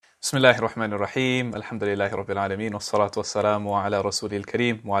بسم الله الرحمن الرحيم الحمد لله رب العالمين والصلاة والسلام على رسول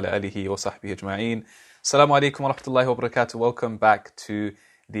الكريم وعلى آله وصحبه أجمعين. Assalamu alaikum wa rahmatullahi wa barakatuh. Welcome back to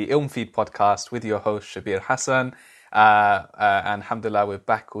the Ilm Feed podcast with your host Shabir Hassan. And alhamdulillah, we're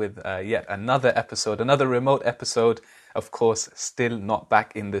back with yet another episode, another remote episode. Of course, still not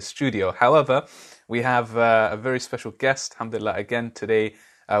back in the studio. However, we have a very special guest, alhamdulillah, again today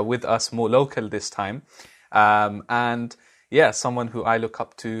with us, more local this time. And yeah, someone who I look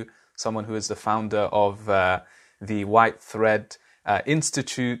up to, someone who is the founder of the White Thread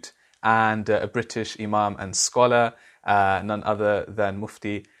Institute and a British Imam and scholar, none other than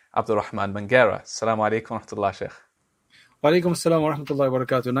Mufti Abdul Rahman Mangera. Assalamu alaikum wa rahmatullah, Sheikh. Wa alaikum assalam wa rahmatullahi wa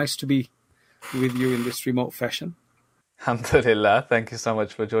barakatuh. Nice to be with you in this remote fashion. Alhamdulillah. Thank you so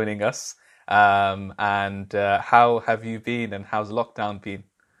much for joining us. And how have you been and how's lockdown been?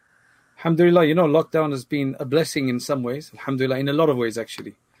 Alhamdulillah, lockdown has been a blessing in some ways. Alhamdulillah, in a lot of ways,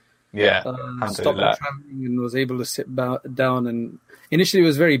 actually. Yeah, stopped traveling and was able to sit down. And initially, it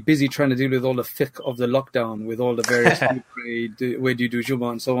was very busy trying to deal with all the fiqh of the lockdown, with all the various where do you do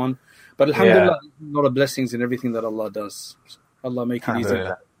Jummah and so on. But alhamdulillah, a lot of blessings in everything that Allah does. Allah make it easy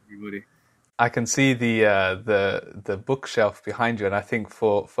for everybody. I can see the bookshelf behind you, and I think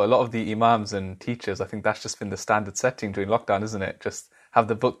for a lot of the imams and teachers, I think that's just been the standard setting during lockdown, isn't it? Just have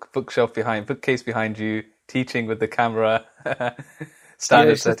the bookcase behind you, teaching with the camera.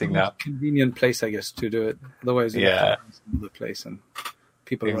 Standard setting now. Convenient place, I guess, to do it. Otherwise, you have the place and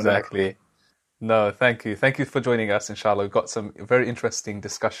people. Exactly. No, thank you. Thank you for joining us, inshallah. We've got some very interesting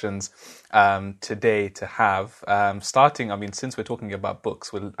discussions today to have. Starting, since we're talking about books,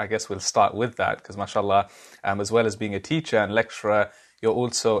 I guess we'll start with that because, mashallah, as well as being a teacher and lecturer, you're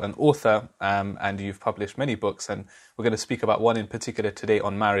also an author and you've published many books. And we're going to speak about one in particular today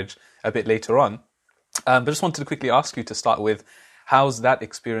on marriage a bit later on. But just wanted to quickly ask you to start with, how's that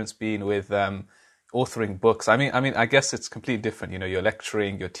experience been with authoring books? I guess it's completely different. You're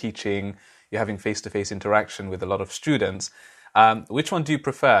lecturing, you're teaching, you're having face-to-face interaction with a lot of students. Which one do you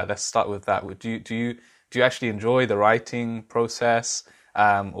prefer? Let's start with that. Do you actually enjoy the writing process,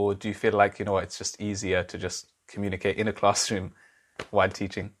 or do you feel like it's just easier to just communicate in a classroom while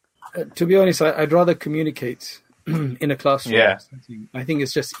teaching? To be honest, I'd rather communicate in a classroom. Yeah. I think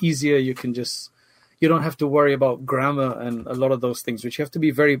it's just easier. You don't have to worry about grammar and a lot of those things, which you have to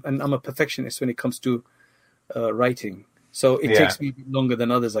be and I'm a perfectionist when it comes to writing. So it takes me longer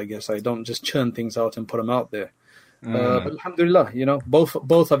than others, I guess. I don't just churn things out and put them out there. But alhamdulillah,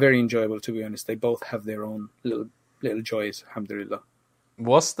 both are very enjoyable, to be honest. They both have their own little joys, alhamdulillah.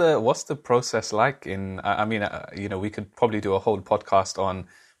 What's the process like we could probably do a whole podcast on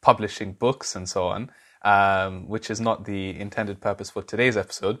publishing books and so on. Which is not the intended purpose for today's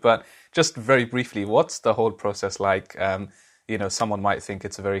episode, but just very briefly, what's the whole process like? Someone might think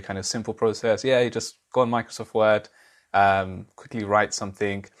it's a very kind of simple process. Yeah, you just go on Microsoft Word, quickly write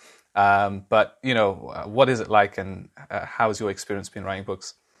something. But what is it like, and how's your experience been writing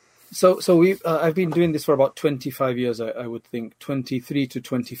books? So I've been doing this for about 25 years, I would think, 23 to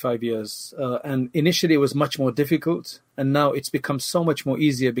 25 years. And initially it was much more difficult. And now it's become so much more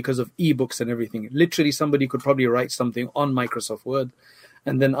easier because of ebooks and everything. Literally, somebody could probably write something on Microsoft Word.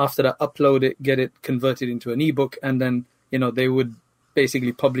 And then after that, upload it, get it converted into an ebook. And then, they would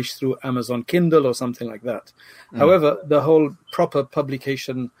basically publish through Amazon Kindle or something like that. However, the whole proper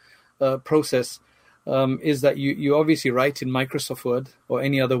publication process is that you obviously write in Microsoft Word or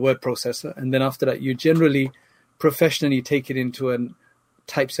any other word processor, and then after that you generally professionally take it into a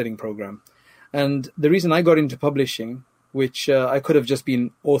typesetting program. And the reason I got into publishing, which I could have just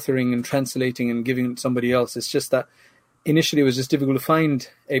been authoring and translating and giving somebody else, it's just that initially it was just difficult to find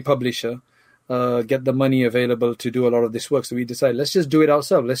a publisher, get the money available to do a lot of this work. So we decided, let's just do it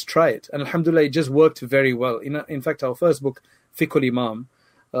ourselves, let's try it. And alhamdulillah, it just worked very well. In fact, our first book, Fiqhul Imam,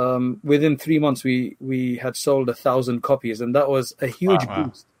 within 3 months we had sold 1,000 copies, and that was a huge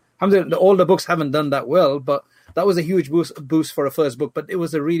boost. Alhamdulillah, all the books haven't done that well, but that was a huge boost for a first book. But it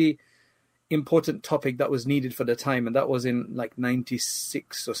was a really important topic that was needed for the time, and that was in like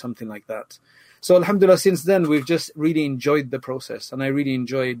 96 or something like that. So alhamdulillah, since then we've just really enjoyed the process, and I really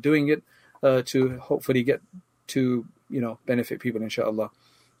enjoy doing it to hopefully get to benefit people, inshallah.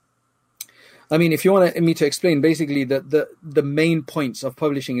 If you want me to explain, basically the main points of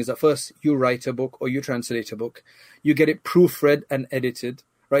publishing is that first you write a book or you translate a book, you get it proofread and edited,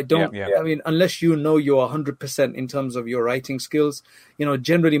 right? Unless you're 100% in terms of your writing skills,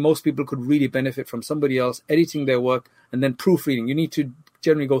 generally most people could really benefit from somebody else editing their work and then proofreading. You need to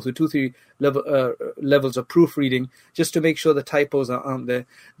generally go through 2-3 levels of proofreading just to make sure the typos aren't there.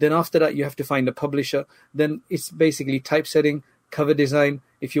 Then after that, you have to find a publisher. Then it's basically typesetting, cover design,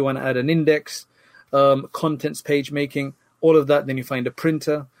 if you want to add an index, contents page making, all of that. Then you find a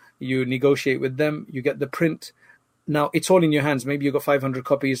printer, you negotiate with them, you get the print. Now it's all in your hands. Maybe you've got 500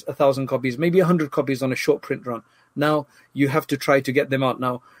 copies, 1,000 copies, maybe 100 copies on a short print run. Now you have to try to get them out.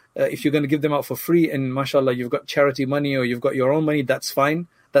 Now, if you're going to give them out for free and mashallah, you've got charity money or you've got your own money, that's fine.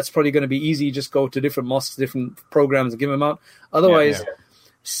 That's probably going to be easy. Just go to different mosques, different programs and give them out. Otherwise,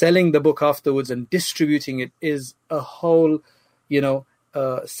 selling the book afterwards and distributing it is a whole,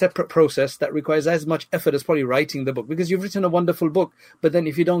 separate process that requires as much effort as probably writing the book, because you've written a wonderful book. But then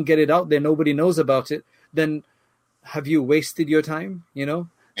if you don't get it out there, nobody knows about it, then have you wasted your time,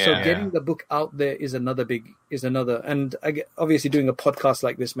 So getting the book out there is another. And obviously doing a podcast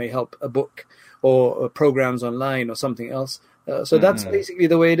like this may help a book or programs online or something else. So that's basically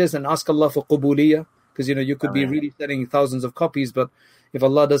the way it is. And ask Allah for qubuliyah, because, you could be really selling thousands of copies, but if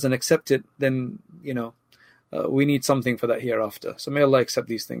Allah doesn't accept it, then, we need something for that hereafter. So may Allah accept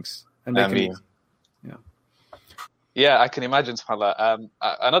these things. And make it. Yeah, I can imagine, subhanAllah.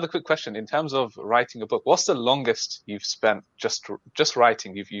 Another quick question. In terms of writing a book, what's the longest you've spent just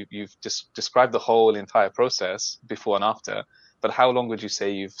writing? You've just described the whole entire process before and after, but how long would you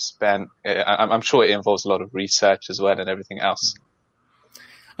say you've spent? I'm sure it involves a lot of research as well and everything else.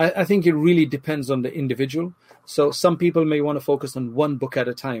 I think it really depends on the individual. So some people may want to focus on one book at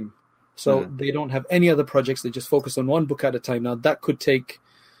a time. So they don't have any other projects. They just focus on one book at a time. Now that could take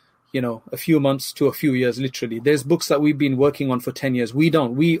a few months to a few years, literally. There's books that we've been working on for 10 years. We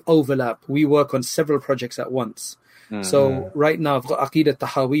don't. We overlap. We work on several projects at once. So right now, I've got Aqidah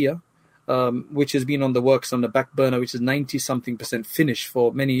Tahawiyah, which has been on the works on the back burner, which is 90-something% finished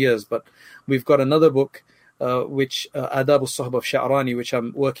for many years. But we've got another book, which Adab al-Suhbah of Sha'rani, which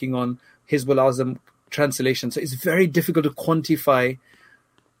I'm working on, Hizb al-Azam translation. So it's very difficult to quantify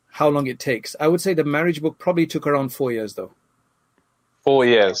how long it takes. I would say the marriage book probably took around 4 years, though. 4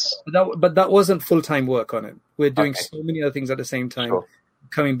 years. But that wasn't full-time work on it. We're doing so many other things at the same time,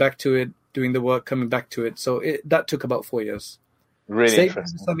 coming back to it, doing the work, coming back to it. So that took about 4 years. Really Saving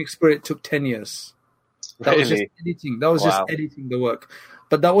interesting. the Islamic Spirit took 10 years. That was just editing. That was just editing the work.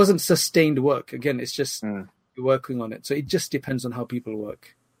 But that wasn't sustained work. Again, it's just you're working on it. So it just depends on how people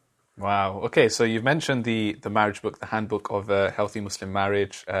work. Wow. Okay, so you've mentioned the marriage book, the Handbook of a Healthy Muslim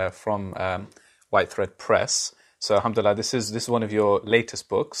Marriage from White Thread Press. So alhamdulillah, this is one of your latest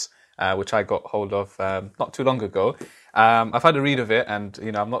books, which I got hold of not too long ago. I've had a read of it, and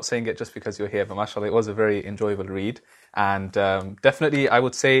I'm not saying it just because you're here, but mashallah, it was a very enjoyable read, and definitely I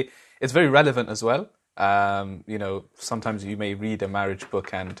would say it's very relevant as well. Sometimes you may read a marriage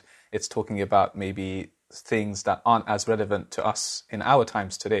book and it's talking about maybe things that aren't as relevant to us in our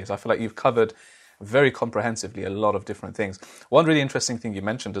times today. So I feel like you've covered very comprehensively a lot of different things. One really interesting thing you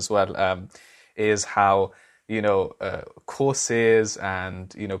mentioned as well is how courses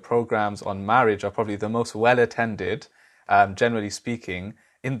and programs on marriage are probably the most well attended, generally speaking,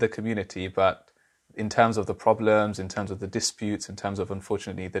 in the community. But in terms of the problems, in terms of the disputes, in terms of,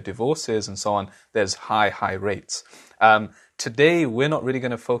 unfortunately, the divorces and so on, there's high rates. Today, we're not really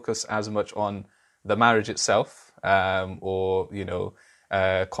going to focus as much on the marriage itself or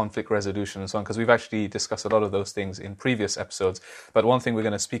conflict resolution and so on, because we've actually discussed a lot of those things in previous episodes. But one thing we're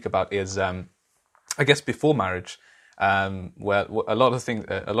going to speak about is I guess before marriage, where a lot of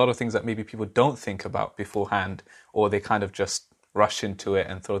things that maybe people don't think about beforehand, or they kind of just rush into it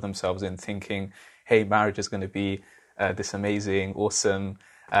and throw themselves in thinking, hey, marriage is going to be this amazing, awesome,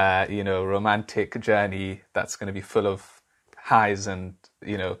 romantic journey that's going to be full of highs and,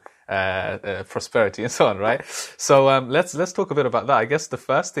 prosperity and so on, right? So let's talk a bit about that. I guess the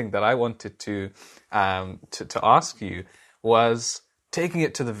first thing that I wanted to ask you was taking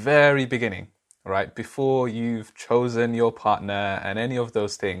it to the very beginning. Right, before you've chosen your partner and any of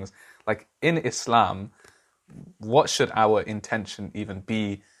those things, like in Islam, what should our intention even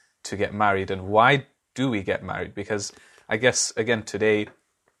be to get married, and why do we get married? Because I guess, again, today,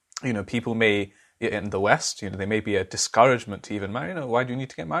 people may, in the West, there may be a discouragement to even marry. Why do you need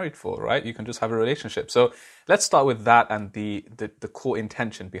to get married for, right? You can just have a relationship. So let's start with that and the core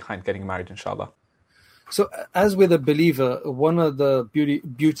intention behind getting married, inshallah. So as with a believer, one of the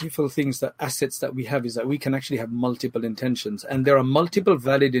beautiful things, assets that we have, is that we can actually have multiple intentions. And there are multiple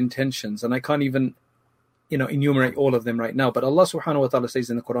valid intentions. And I can't even, enumerate all of them right now. But Allah subhanahu wa ta'ala says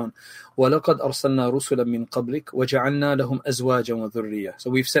in the Quran, وَلَقَدْ أَرْسَلْنَا رُسُلًا مِّن قَبْلِكَ وَجَعَلْنَا لَهُمْ أَزْوَاجًا وَذُرِّيَّةً. So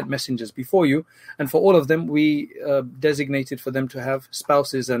we've sent messengers before you. And for all of them, we designated for them to have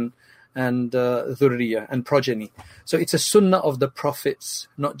spouses and dhurriya and progeny. So it's a sunnah of the prophets,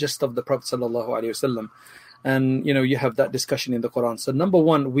 not just of the Prophet sallallahu alaihi wasallam. And, you have that discussion in the Quran. So number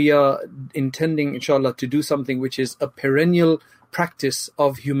one, we are intending, inshallah, to do something which is a perennial practice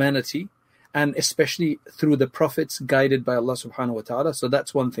of humanity, and especially through the prophets guided by Allah subhanahu wa ta'ala. So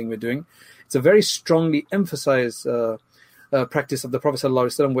that's one thing we're doing. It's a very strongly emphasized practice of the Prophet sallallahu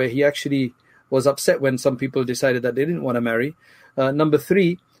alaihi wasallam, where he actually was upset when some people decided that they didn't want to marry. Number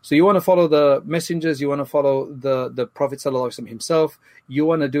three, so you want to follow the messengers, you want to follow the Prophet sallallahu alaihi wasallam himself, you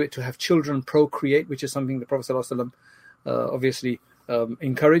want to do it to have children procreate, which is something the Prophet sallallahu alaihi wasallam obviously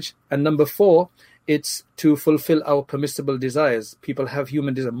encouraged. And number four, it's to fulfill our permissible desires. People have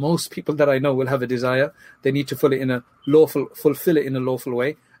human desire. Most people that I know will have a desire. They need to fulfill it in a lawful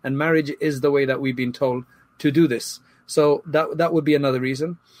way. And marriage is the way that we've been told to do this. So that would be another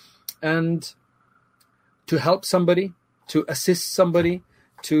reason. And to help somebody, to assist somebody,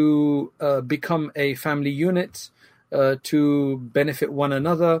 to become a family unit, to benefit one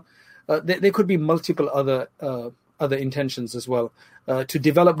another. There could be multiple other intentions as well. To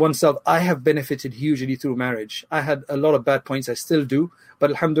develop oneself. I have benefited hugely through marriage. I had a lot of bad points, I still do,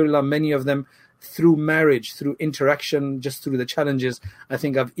 but alhamdulillah, many of them through marriage, through interaction, just through the challenges, I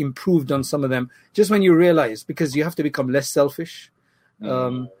think I've improved on some of them. Just when you realize, because you have to become less selfish,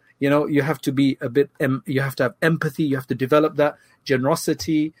 you have to be you have to have empathy, you have to develop that,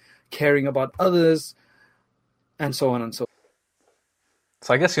 generosity, caring about others, and so on and so on.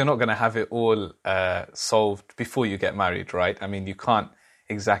 So I guess you're not going to have it all solved before you get married, right? I mean, you can't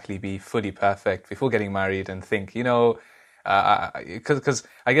exactly be fully perfect before getting married and think, because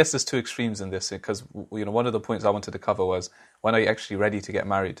I guess there's two extremes in this. Because one of the points I wanted to cover was, when are you actually ready to get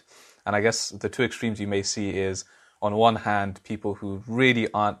married? And I guess the two extremes you may see is, on one hand, people who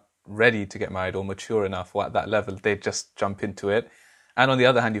really aren't ready to get married or mature enough, or at that level, they just jump into it. And on the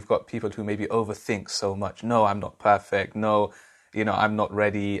other hand, you've got people who maybe overthink so much. No, I'm not perfect. No, I'm not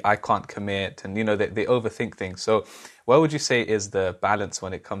ready, I can't commit, and, they overthink things. So what would you say is the balance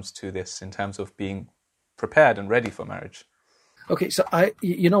when it comes to this in terms of being prepared and ready for marriage? Okay, so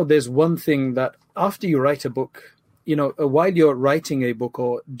there's one thing that after you write a book, while you're writing a book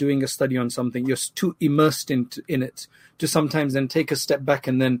or doing a study on something, you're too immersed in it to sometimes then take a step back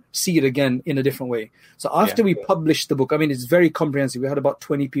and then see it again in a different way. So after we published the book, I mean, it's very comprehensive. We had about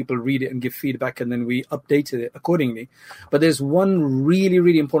 20 people read it and give feedback, and then we updated it accordingly. But there's one really,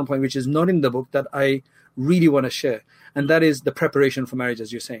 really important point, which is not in the book, that I really want to share. And that is the preparation for marriage,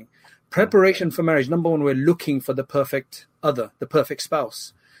 as you're saying. Preparation for marriage. Number one, we're looking for the perfect other, the perfect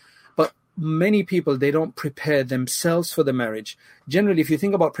spouse. But many people, they don't prepare themselves for the marriage. Generally, if you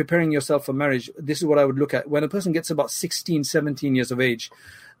think about preparing yourself for marriage, this is what I would look at. When a person gets about 16, 17 years of age,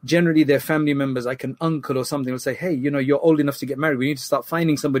 generally their family members, like an uncle or something, will say, hey, you're old enough to get married. We need to start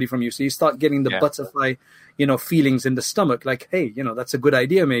finding somebody from you. So you start getting the butterfly, feelings in the stomach, like, hey, that's a good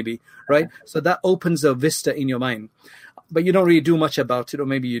idea maybe, right? So that opens a vista in your mind. But you don't really do much about it, or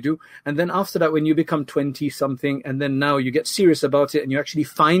maybe you do. And then after that, when you become 20-something, and then now you get serious about it and you actually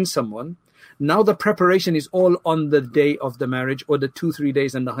find someone, now the preparation is all on the day of the marriage, or the 2-3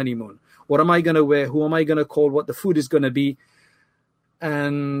 days and the honeymoon. What am I going to wear? Who am I going to call? What the food is going to be?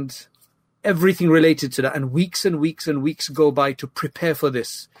 And everything related to that. And weeks and weeks and weeks go by to prepare for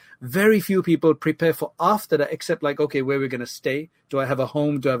this. Very few people prepare for after that, except like, okay, where we're going to stay? Do I have a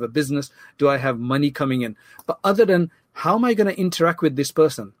home? Do I have a business? Do I have money coming in? But other than, how am I going to interact with this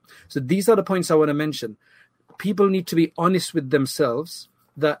person? So these are the points I want to mention. People need to be honest with themselves,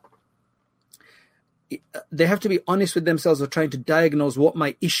 that they have to be honest with themselves of trying to diagnose what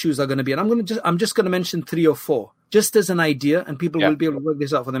my issues are going to be. And I'm just going to mention 3 or 4, just as an idea, and people will be able to work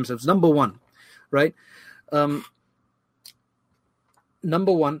this out for themselves. Number one, right?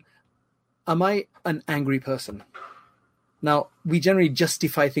 Number one, am I an angry person? Now, we generally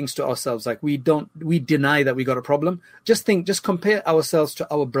justify things to ourselves. Like we deny that we got a problem. Just compare ourselves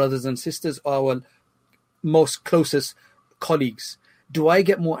to our brothers and sisters, or our most closest colleagues. Do I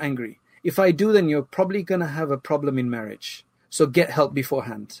get more angry? If I do, then you're probably going to have a problem in marriage. So get help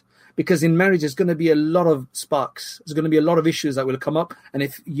beforehand. Because in marriage, there's going to be a lot of sparks. There's going to be a lot of issues that will come up. And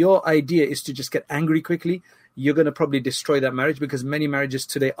if your idea is to just get angry quickly, you're going to probably destroy that marriage, because many marriages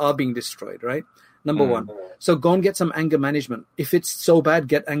today are being destroyed, right? Number one. So go and get some anger management. If it's so bad,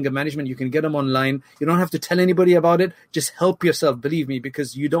 get anger management. You can get them online. You don't have to tell anybody about it. Just help yourself, believe me,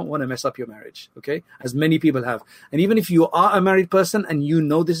 because you don't want to mess up your marriage, okay? As many people have. And even if you are a married person and you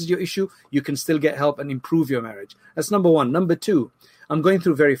know this is your issue, you can still get help and improve your marriage. That's number one. Number two, I'm going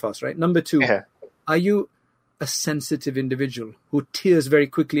through very fast, right? Number two, are you a sensitive individual who tears very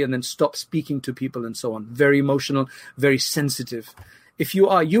quickly and then stops speaking to people and so on? Very emotional, very sensitive. If you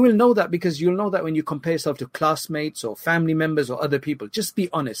are, you will know that, because you'll know that when you compare yourself to classmates or family members or other people. Just be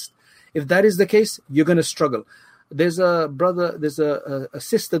honest. If that is the case, you're going to struggle. There's a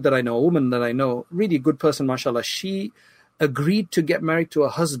sister that I know, a woman that I know, really good person, mashallah. She agreed to get married to a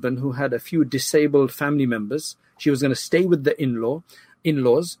husband who had a few disabled family members. She was going to stay with the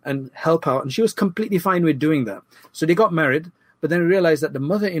in-laws and help out. And she was completely fine with doing that. So they got married, but then realized that the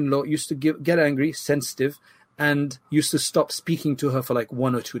mother-in-law used to get angry, sensitive, and used to stop speaking to her for like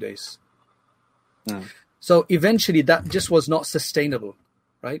 1 or 2 days. So eventually that just was not sustainable,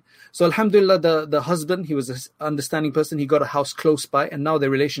 right? So alhamdulillah, the husband, he was an understanding person. He got a house close by, and now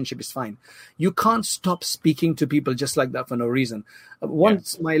their relationship is fine. You can't stop speaking to people just like that for no reason.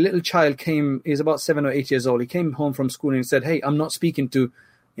 Once my little child came, he's about 7 or 8 years old. He came home from school and he said, hey, I'm not speaking to,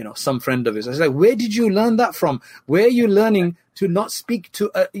 some friend of his. I was like, where did you learn that from? Where are you learning to not speak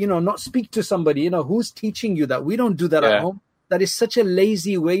to, not speak to somebody? Who's teaching you that? We don't do that at home. That is such a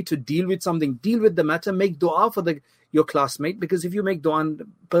lazy way to deal with something. Deal with the matter. Make dua for your classmate, because if you make dua and the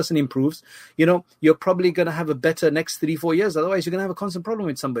person improves, you're probably going to have a better next 3-4 years. Otherwise, you're going to have a constant problem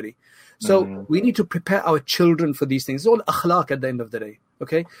with somebody. So we need to prepare our children for these things. It's all akhlaq at the end of the day.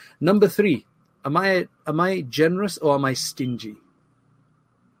 Okay. Number 3, am I generous or am I stingy?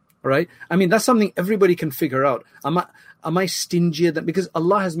 All right. I mean, that's something everybody can figure out. Am I stingier because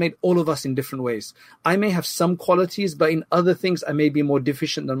Allah has made all of us in different ways. I may have some qualities, but in other things, I may be more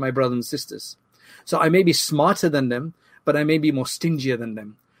deficient than my brothers and sisters. So I may be smarter than them, but I may be more stingier than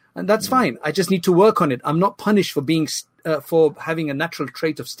them. And that's fine. I just need to work on it. I'm not punished for for having a natural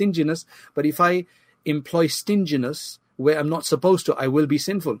trait of stinginess. But if I employ stinginess where I'm not supposed to, I will be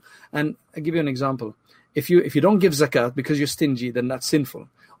sinful. And I'll give you an example. If you don't give zakat because you're stingy, then that's sinful.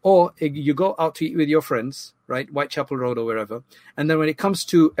 Or you go out to eat with your friends, right? Whitechapel Road or wherever. And then when it comes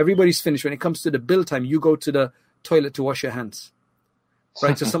to, everybody's finished. When it comes to the bill time, you go to the toilet to wash your hands,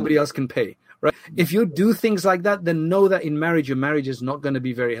 right? So somebody else can pay, right? If you do things like that, then know that in marriage, your marriage is not going to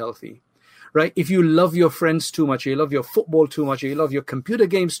be very healthy, right? If you love your friends too much, or you love your football too much, or you love your computer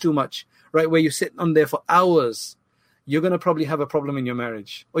games too much, right? Where you sit on there for hours, you're going to probably have a problem in your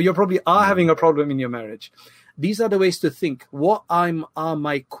marriage, or you probably are having a problem in your marriage. These are the ways to think. What are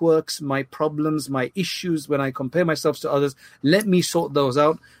my quirks, my problems, my issues when I compare myself to others? Let me sort those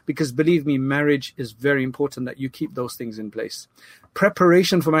out, because believe me, marriage is very important that you keep those things in place.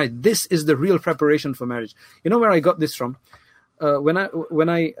 Preparation for marriage. This is the real preparation for marriage. You know where I got this from? When I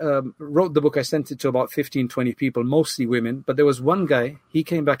wrote the book, I sent it to about 15, 20 people, mostly women. But there was one guy, he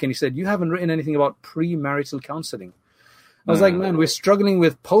came back and he said, you haven't written anything about premarital counseling. I was like, man, we're struggling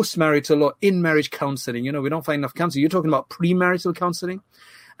with post-marital or in-marriage counseling. We don't find enough counseling. You're talking about premarital counseling?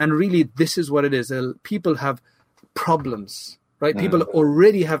 And really, this is what it is. People have problems, right? People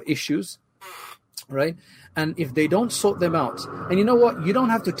already have issues, right? And if they don't sort them out, and you know what? You don't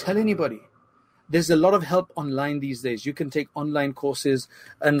have to tell anybody. There's a lot of help online these days. You can take online courses.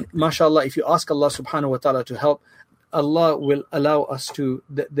 And mashallah, if you ask Allah subhanahu wa ta'ala to help, Allah will allow us to,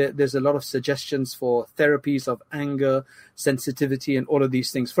 there's a lot of suggestions for therapies of anger, sensitivity, and all of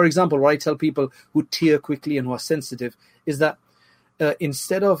these things. For example, what I tell people who tear quickly and who are sensitive is that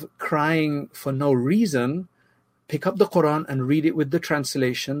instead of crying for no reason, pick up the Quran and read it with the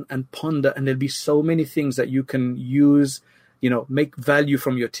translation and ponder, and there'll be so many things that you can use, make value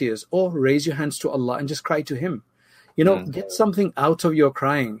from your tears. Or raise your hands to Allah and just cry to Him. Get something out of your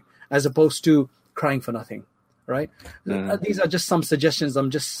crying as opposed to crying for nothing. Right. These are just some suggestions.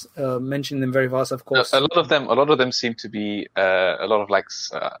 I'm just mentioning them very fast, of course. A lot of them seem to be a lot of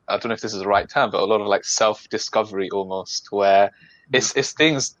I don't know if this is the right term, but a lot of self-discovery almost, where it's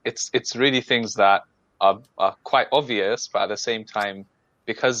things, it's really things that are quite obvious, but at the same time,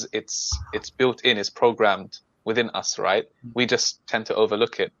 because it's built in, it's programmed within us, right? We just tend to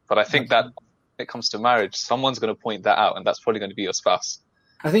overlook it. But I think that when it comes to marriage, someone's going to point that out, and that's probably going to be your spouse.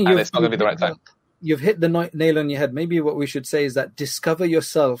 I think it's not going to be the right time. You've hit the nail on your head. Maybe what we should say is that discover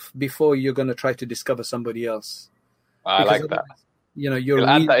yourself before you're going to try to discover somebody else. I like that. You'll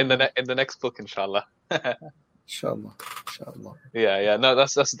add that in the next book, inshallah. Inshallah. Yeah. No,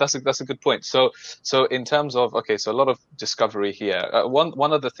 that's a good point. So in terms of so a lot of discovery here.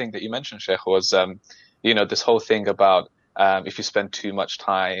 One other thing that you mentioned, Sheikh, was this whole thing about if you spend too much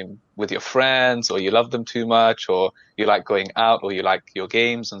time with your friends, or you love them too much, or you like going out, or you like your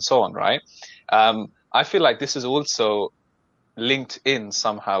games, and so on, right? I feel like this is also linked in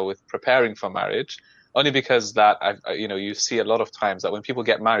somehow with preparing for marriage, only because that you see a lot of times that when people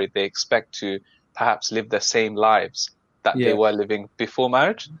get married, they expect to perhaps live the same lives that they were living before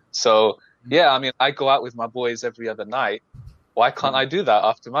marriage. So I go out with my boys every other night. Why can't I do that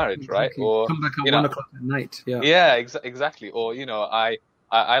after marriage, right? Or come back at 1 o'clock at night. Exactly. Or I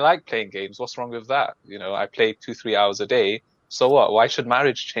like playing games. What's wrong with that? I play 2-3 hours a day. so what? Why should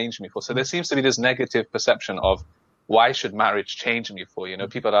marriage change me for? So there seems to be this negative perception of why should marriage change me for?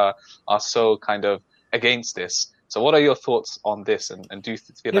 People are so kind of against this. So what are your thoughts on this? And do you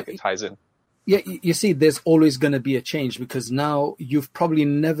feel like it ties in? Yeah, you see, there's always going to be a change, because now you've probably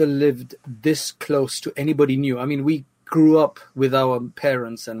never lived this close to anybody new. I mean, we grew up with our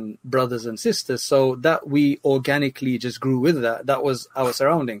parents and brothers and sisters, so that we organically just grew with that. That was our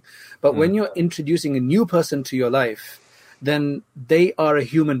surrounding. But when you're introducing a new person to your life, then they are a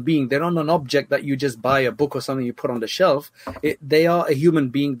human being. They're not an object that you just buy a book or something you put on the shelf. They are a human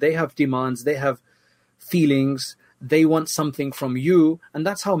being. They have demands. They have feelings. They want something from you. And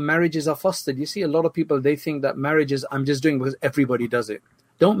that's how marriages are fostered. You see, a lot of people, they think that marriages, I'm just doing because everybody does it.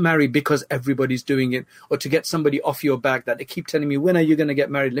 Don't marry because everybody's doing it, or to get somebody off your back that they keep telling me, when are you going to get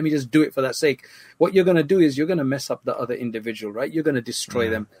married? Let me just do it for that sake. What you're going to do is you're going to mess up the other individual, right? You're going to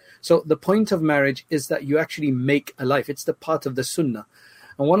destroy them. So the point of marriage is that you actually make a life. It's the part of the sunnah.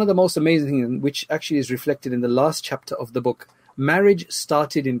 And one of the most amazing things, which actually is reflected in the last chapter of the book, marriage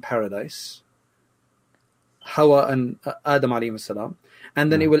started in paradise, Hawa and Adam alayhi salam,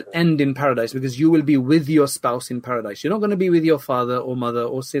 and then it will end in paradise, because you will be with your spouse in paradise. You're not going to be with your father or mother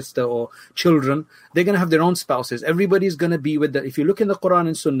or sister or children. They're going to have their own spouses. Everybody's going to be with them. If you look in the Quran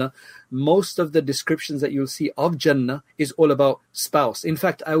and Sunnah, most of the descriptions that you'll see of Jannah is all about spouse. In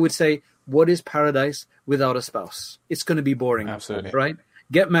fact, I would say, what is paradise without a spouse? It's going to be boring. Absolutely. Right?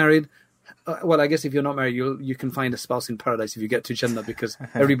 Get married. Well, I guess if you're not married, you can find a spouse in paradise if you get to Jannah, because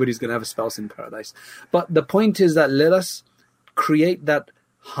everybody's going to have a spouse in paradise. But the point is that let us create that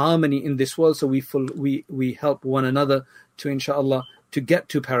harmony in this world, so we help one another to, inshallah, to get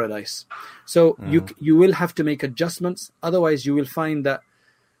to paradise. So you will have to make adjustments. Otherwise, you will find that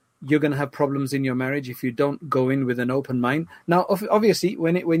you're going to have problems in your marriage if you don't go in with an open mind. Now, obviously,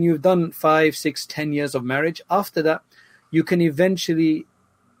 when you've done 5, 6, 10 years of marriage, after that, you can eventually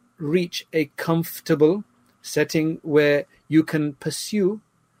reach a comfortable setting where you can pursue,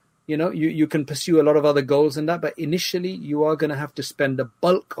 you can pursue a lot of other goals and that, but initially you are going to have to spend the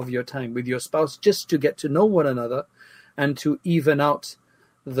bulk of your time with your spouse just to get to know one another and to even out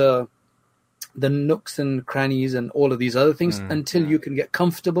the nooks and crannies and all of these other things until you can get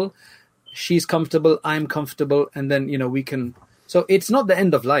comfortable. She's comfortable, I'm comfortable, and then, we can... So it's not the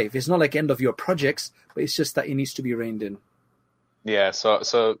end of life. It's not like end of your projects, but it's just that it needs to be reined in. Yeah,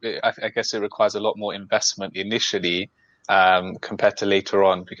 so I guess it requires a lot more investment initially compared to later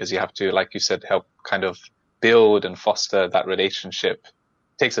on, because you have to, like you said, help kind of build and foster that relationship.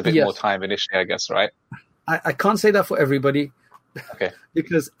 It takes a bit more time initially, I guess, right? I can't say that for everybody. Okay.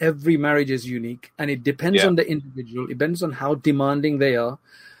 Because every marriage is unique, and it depends on the individual. It depends on how demanding they are.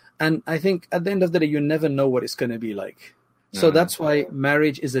 And I think at the end of the day, you never know what it's going to be like. So that's why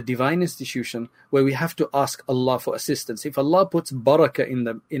marriage is a divine institution where we have to ask Allah for assistance. If Allah puts barakah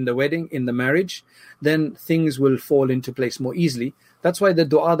in the wedding, in the marriage, then things will fall into place more easily. That's why the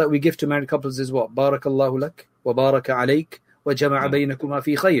dua that we give to married couples is what? Barakallahu lak, wa baraka alayk, wa jama'a baynakuma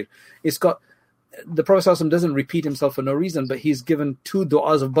fi khair. It's got, the Prophet ﷺ doesn't repeat himself for no reason, but he's given 2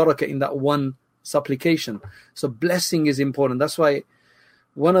 du'as of barakah in that one supplication. So blessing is important. That's why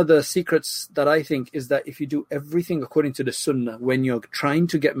one of the secrets that I think is that if you do everything according to the sunnah when you're trying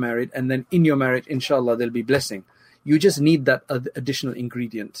to get married, and then in your marriage, inshallah, there'll be blessing. You just need that additional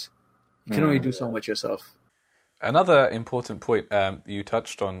ingredient. You can only do so much yourself. Another important point you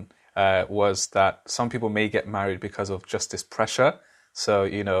touched on was that some people may get married because of just this pressure. So,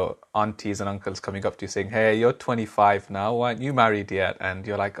 aunties and uncles coming up to you saying, hey, you're 25 now, why aren't you married yet? And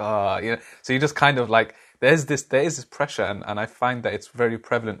you're like, so you just kind of like, there is this pressure, and I find that it's very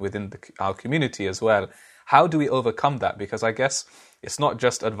prevalent within our community as well. How do we overcome that? Because I guess it's not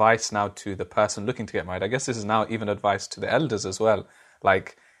just advice now to the person looking to get married. I guess this is now even advice to the elders as well.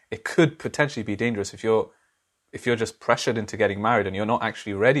 Like, it could potentially be dangerous if you're just pressured into getting married and you're not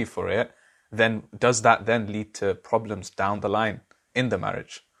actually ready for it. Then does that then lead to problems down the line in the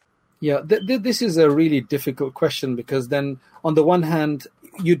marriage? Yeah, this is a really difficult question, because then on the one hand,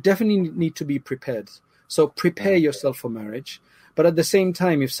 you definitely need to be prepared. So prepare yourself for marriage. But at the same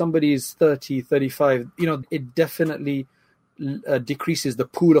time, if somebody is 30, 35, it definitely decreases the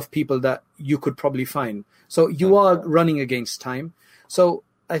pool of people that you could probably find. So you are running against time. So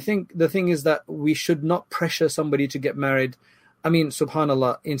I think the thing is that we should not pressure somebody to get married. I mean,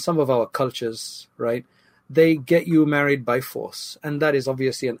 subhanAllah, in some of our cultures, right, they get you married by force. And that is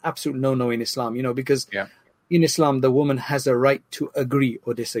obviously an absolute no-no in Islam, because in Islam, the woman has a right to agree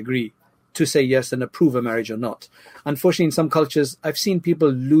or disagree, to say yes and approve a marriage or not. Unfortunately, in some cultures, I've seen people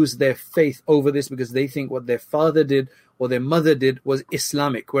lose their faith over this because they think what their father did or their mother did was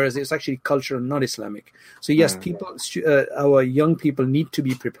Islamic, whereas it's actually cultural, not Islamic. So yes, our young people need to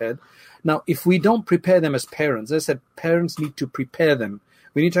be prepared. Now, if we don't prepare them as parents, as I said, parents need to prepare them.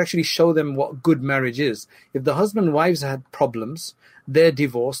 We need to actually show them what good marriage is. If the husband and wives had problems, they're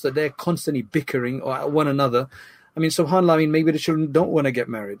divorced, that they're constantly bickering or at one another, I mean, subhanAllah, I mean, maybe the children don't want to get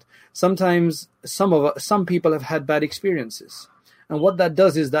married. Sometimes some people have had bad experiences. And what that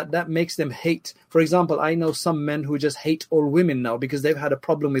does is that makes them hate. For example, I know some men who just hate all women now because they've had a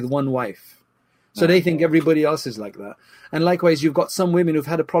problem with one wife. So they think everybody else is like that. And likewise, you've got some women who've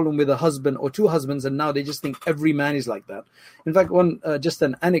had a problem with a husband or two husbands, and now they just think every man is like that. In fact, just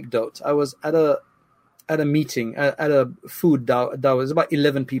an anecdote. I was at a meeting, at a food dawah. There was about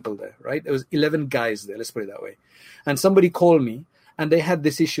 11 people there, right? There was 11 guys there, let's put it that way. And somebody called me, and they had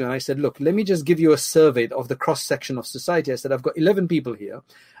this issue. And I said, look, let me just give you a survey of the cross-section of society. I said, I've got 11 people here.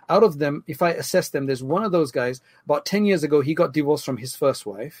 Out of them, if I assess them, there's one of those guys, about 10 years ago, he got divorced from his first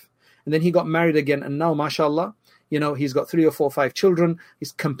wife. And then he got married again. And now, mashallah, he's got 3 or 4 or 5 children.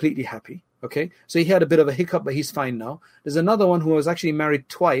 He's completely happy. Okay. So he had a bit of a hiccup, but he's fine now. There's another one who was actually married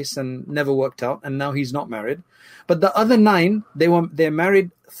twice and never worked out. And now he's not married. But the other 9, they're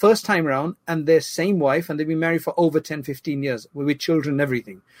married first time round, and they're same wife, and they've been married for over 10, 15 years with children and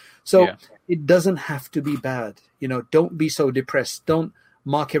everything. So it doesn't have to be bad. Don't be so depressed. Don't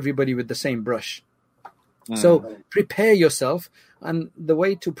mark everybody with the same brush. So prepare yourself. And the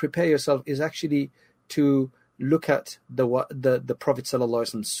way to prepare yourself is actually to look at the Prophet Sallallahu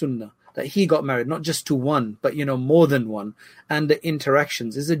Alaihi Wasallam Sunnah, that he got married, not just to one, but, more than one. And the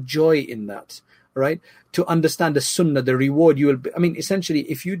interactions, there's a joy in that, right? To understand the Sunnah, the reward you will be. I mean, essentially,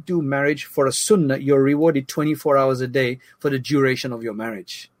 if you do marriage for a Sunnah, you're rewarded 24 hours a day for the duration of your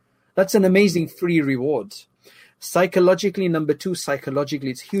marriage. That's an amazing free reward. Psychologically, number 2,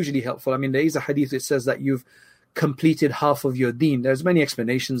 it's hugely helpful. I mean, there is a hadith that says that you've completed half of your deen. There's many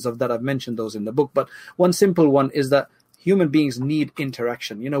explanations of that. I've mentioned those in the book. But one simple one is that human beings need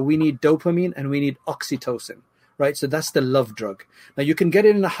interaction. We need dopamine and we need oxytocin, right? So that's the love drug. Now, you can get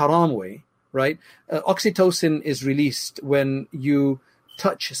it in a haram way, right? Oxytocin is released when you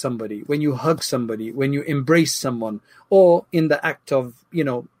touch somebody, when you hug somebody, when you embrace someone, or in the act of,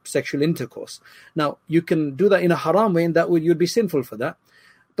 sexual intercourse. Now, you can do that in a haram way, and you'd be sinful for that.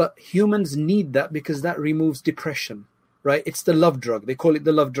 But humans need that because that removes depression, right? It's the love drug. They call it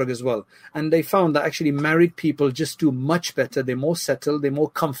the love drug as well. And they found that actually married people just do much better. They're more settled. They're more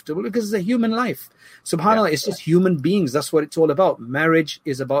comfortable because it's a human life. SubhanAllah, it's just human beings. That's what it's all about. Marriage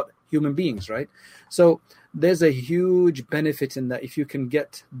is about human beings, right? So there's a huge benefit in that if you can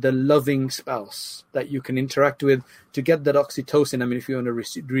get the loving spouse that you can interact with to get that oxytocin. I mean, if you want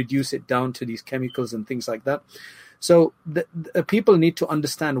to reduce it down to these chemicals and things like that. So the people need to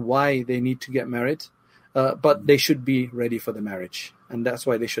understand why they need to get married, but they should be ready for the marriage. And that's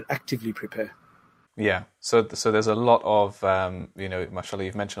why they should actively prepare. Yeah. So there's a lot of, mashallah,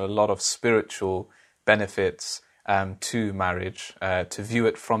 you've mentioned a lot of spiritual benefits to marriage, to view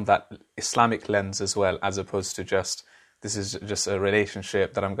it from that Islamic lens as well, as opposed to this is just a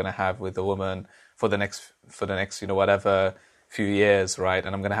relationship that I'm going to have with a woman for the next, whatever few years, right?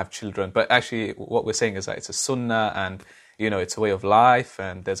 And I'm going to have children. But actually what we're saying is that it's a sunnah and, it's a way of life,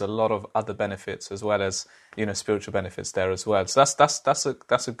 and there's a lot of other benefits as well as, spiritual benefits there as well. So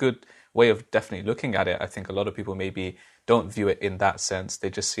that's a good way of definitely looking at it. I think a lot of people maybe don't view it in that sense. They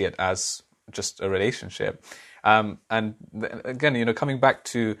just see it as just a relationship. And again, coming back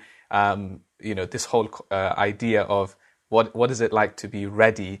to, this whole idea of what is it like to be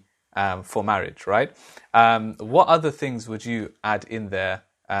ready for marriage, right? What other things would you add in there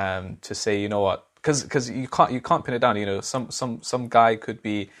to say, what? Because you can't pin it down. Some guy could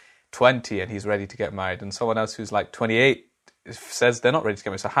be 20 and he's ready to get married, and someone else who's like 28 says they're not ready to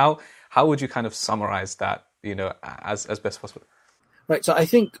get married. So how would you kind of summarize that, as best possible? Right. So I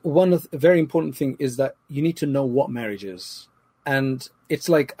think one of the very important thing is that you need to know what marriage is. And it's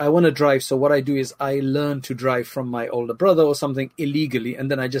like, I want to drive. So what I do is I learn to drive from my older brother or something illegally.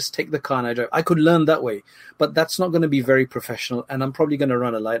 And then I just take the car and I drive. I could learn that way, but that's not going to be very professional. And I'm probably going to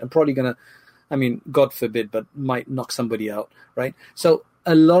run a light. I'm probably going to, God forbid, but might knock somebody out. Right. So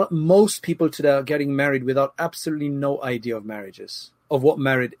most people today are getting married without absolutely no idea of marriages, of what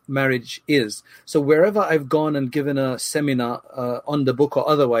marriage is. So wherever I've gone and given a seminar on the book or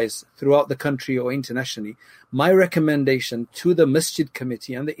otherwise throughout the country or internationally, my recommendation to the masjid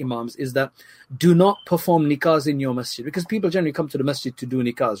committee and the imams is that do not perform nikahs in your masjid, because people generally come to the masjid to do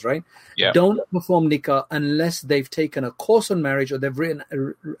nikahs, right? Yeah. Don't perform nikah unless they've taken a course on marriage or they've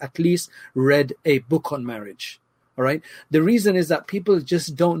at least read a book on marriage. All All right. The reason is that people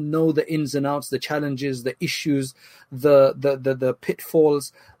just don't know the ins and outs, the challenges, the issues, the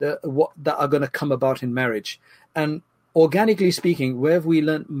pitfalls, what that are going to come about in marriage. And organically speaking, where have we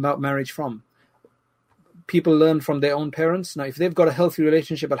learned about marriage from? People learn from their own parents. Now, if they've got a healthy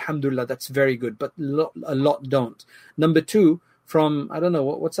relationship, alhamdulillah, that's very good. But a lot don't. Number two, from, I don't know,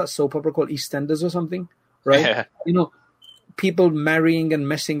 what's that soap opera called? EastEnders or something, right? Yeah. You know, people marrying and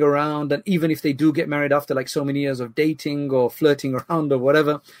messing around, and even if they do get married after like so many years of dating or flirting around or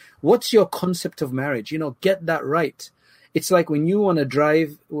whatever, what's your concept of marriage? You know, get that right. It's like when you want to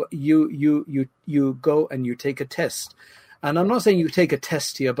drive, you go and you take a test. And I'm not saying you take a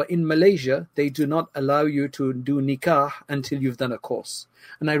test here, but in Malaysia, they do not allow you to do nikah until you've done a course.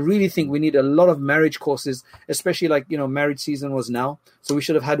 And I really think we need a lot of marriage courses, especially like, you know, marriage season was now. So we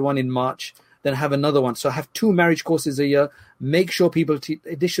should have had one in March, then have another one. So have 2 marriage courses a year. Make sure people,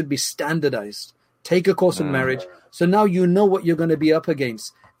 this should be standardized. Take a course in marriage. So now you know what you're going to be up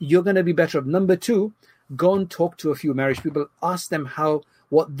against. You're going to be better. Number 2, go and talk to a few marriage people. Ask them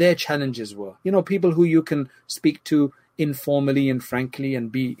what their challenges were. You know, people who you can speak to informally and frankly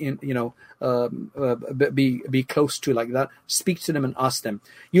and be close to like that. Speak to them and ask them.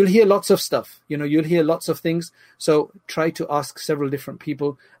 You'll hear lots of stuff. You know, you'll hear lots of things. So try to ask several different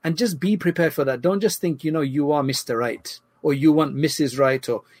people and just be prepared for that. Don't just think, you know, you are Mr. Right or you want Mrs. Right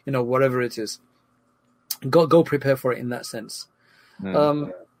or, you know, whatever it is. Go prepare for it in that sense.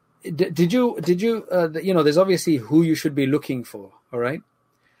 Did you you know, there's obviously who you should be looking for. All right.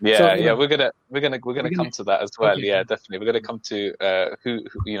 Yeah, so, yeah, we're gonna come to that as well. Okay. Yeah, definitely. We're gonna come to who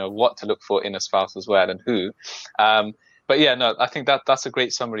you know, what to look for in a spouse as well, and who. But yeah, no, I think that's a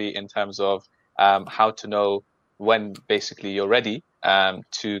great summary in terms of how to know when basically you're ready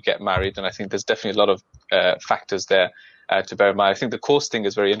to get married. And I think there's definitely a lot of factors there to bear in mind. I think the course thing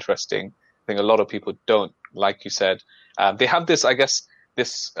is very interesting. I think a lot of people don't, like you said, they have this, I guess,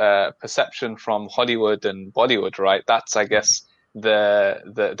 this perception from Hollywood and Bollywood, right? That's, I guess,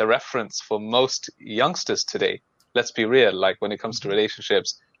 the reference for most youngsters today. Let's be real. Like when it comes to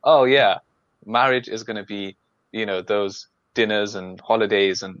relationships, oh yeah, marriage is going to be, you know, those dinners and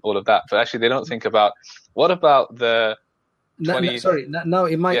holidays and all of that. But actually, they don't think about what about the 20... Now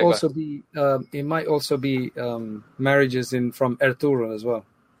it might also be marriages from Ertugrul as well.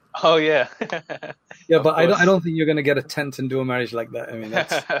 Oh yeah. Yeah, but I don't think you're going to get a tent and do a marriage like that. I mean,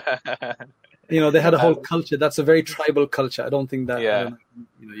 that's you know, they had a whole culture. That's a very tribal culture. I don't think that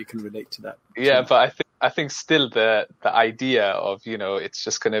you know, you can relate to that. Yeah, but I think still the idea of, you know, it's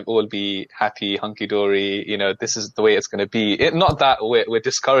just going to all be happy, hunky dory. You know, this is the way it's going to be. Not that we're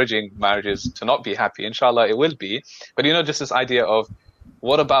discouraging marriages to not be happy. Inshallah, it will be. But you know, just this idea of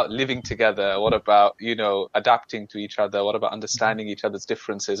what about living together? What about, you know, adapting to each other? What about understanding each other's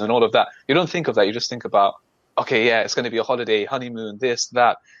differences and all of that? You don't think of that. You just think about, okay, yeah, it's going to be a holiday, honeymoon, this,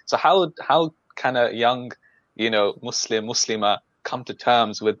 that. So how can a young, you know, Muslimah come to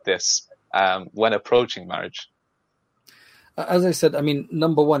terms with this when approaching marriage? As I said, I mean,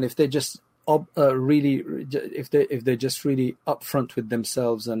 number one, if they just if they're just really upfront with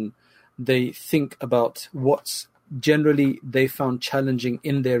themselves and they think about what's generally they found challenging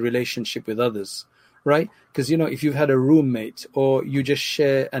in their relationship with others, right? Because, you know, if you've had a roommate or you just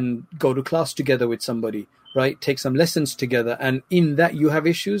share and go to class together with somebody, right, take some lessons together, and in that you have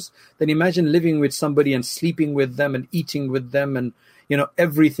issues, then imagine living with somebody and sleeping with them and eating with them and, you know,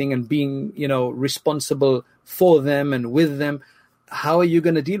 everything, and being, you know, responsible for them and with them. How are you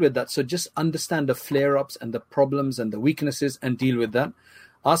going to deal with that? So just understand the flare-ups and the problems and the weaknesses and deal with that.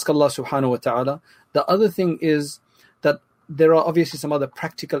 Ask Allah subhanahu wa ta'ala. The other thing is that there are obviously some other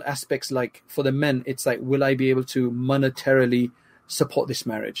practical aspects, like for the men, it's like, will I be able to monetarily support this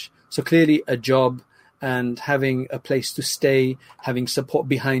marriage? So clearly a job and having a place to stay, having support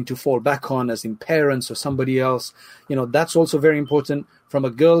behind to fall back on, as in parents or somebody else, you know, that's also very important. From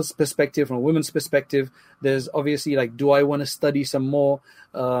a girl's perspective, from a woman's perspective, there's obviously like, do I want to study some more?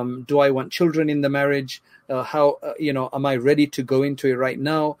 Do I want children in the marriage? You know, am I ready to go into it right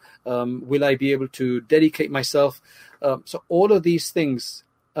now? Will I be able to dedicate myself? So all of these things,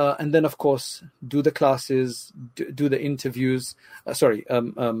 and then of course, do the classes, do the interviews,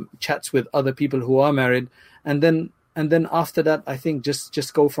 chats with other people who are married. And then after that, I think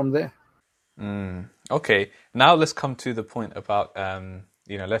just go from there. Okay. Now let's come to the point about,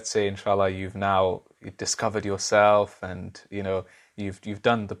 you know, let's say, inshallah, you've discovered yourself and, you know, you've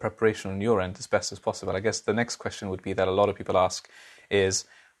done the preparation on your end as best as possible. I guess the next question would be that a lot of people ask is,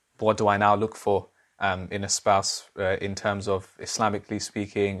 what do I now look for in a spouse in terms of Islamically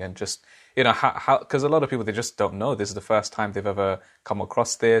speaking, and just, you know, how, because a lot of people, they just don't know. This is the first time they've ever come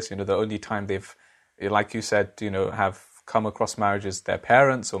across this. You know, the only time they've like you said, have come across marriages, their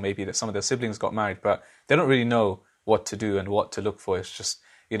parents or maybe that some of their siblings got married, but they don't really know what to do and what to look for. It's just,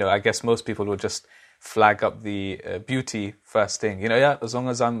 I guess most people will just flag up the beauty first thing. Yeah, as long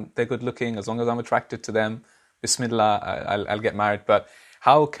as they're good looking, as long as I'm attracted to them, Bismillah, I'll get married. But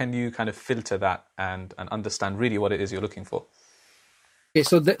how can you kind of filter that and understand really what it is you're looking for? Okay,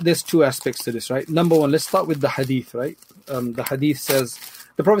 so there's two aspects to this, right? Number one, let's start with the hadith, right? The hadith says,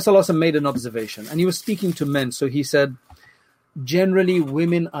 the Prophet ﷺ made an observation, and he was speaking to men. So he said, generally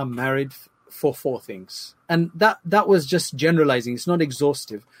women are married for four things. And that was just generalizing. It's not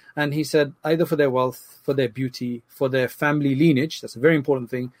exhaustive. And he said, either for their wealth, for their beauty, for their family lineage. That's a very important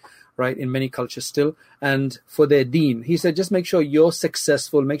thing, right? In many cultures still. And for their deen. He said, just make sure you're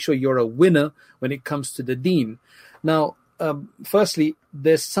successful. Make sure you're a winner when it comes to the deen. Now, firstly,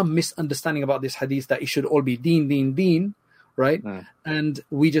 there's some misunderstanding about this hadith that it should all be deen, right? And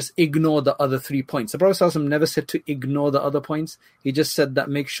we just ignore the other 3 points. The Prophet ﷺ never said to ignore the other points. He just said that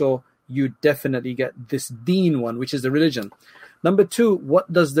make sure you definitely get this deen one, which is the religion. Number two,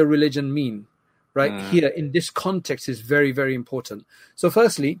 what does the religion mean? Right? Here in this context is very, very important. So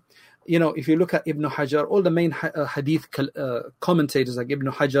firstly, if you look at Ibn Hajar, all the main hadith commentators like Ibn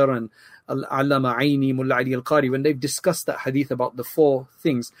Hajar and Al-Allama Aini, Mullah Ali Al-Qari, when they've discussed that hadith about the four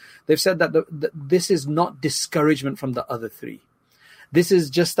things, they've said that this is not discouragement from the other three. This is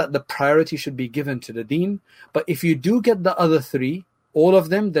just that the priority should be given to the deen. But if you do get the other three, all of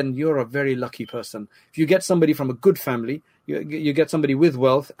them, then you're a very lucky person. If you get somebody from a good family, you get somebody with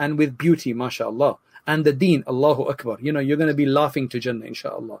wealth and with beauty, mashallah, and the deen, Allahu Akbar, you're going to be laughing to Jannah,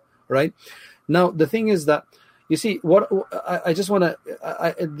 inshallah. Right? Now, the thing is that, you see, what I just want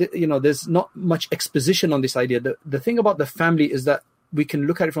to, there's not much exposition on this idea. The thing about the family is that we can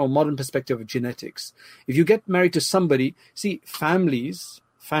look at it from a modern perspective of genetics. If you get married to somebody, see, families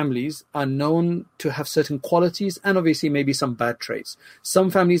are known to have certain qualities and obviously maybe some bad traits. Some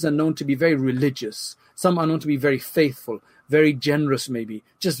families are known to be very religious. Some are known to be very faithful, very generous maybe,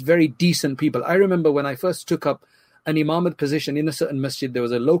 just very decent people. I remember when I first took up an imamate position in a certain masjid, there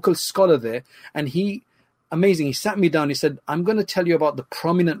was a local scholar there, and he sat me down, he said, I'm going to tell you about the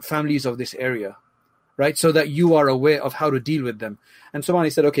prominent families of this area, right? So that you are aware of how to deal with them. And so on,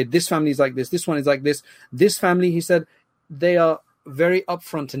 he said, okay, this family is like this one is like this. This family, he said, they are very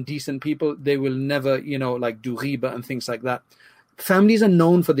upfront and decent people. They will never, do ghiba and things like that. Families are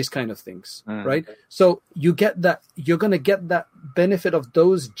known for this kind of things, right? So you get that, you're going to get that benefit of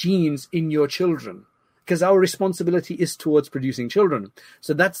those genes in your children, because our responsibility is towards producing children.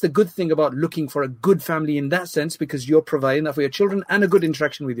 So that's the good thing about looking for a good family in that sense, because you're providing that for your children and a good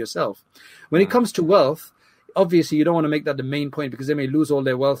interaction with yourself. When it comes to wealth, obviously you don't want to make that the main point, because they may lose all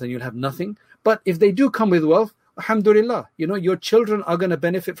their wealth and you'll have nothing. But if they do come with wealth, alhamdulillah, your children are going to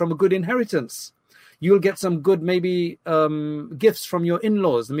benefit from a good inheritance. You'll get some good, maybe gifts from your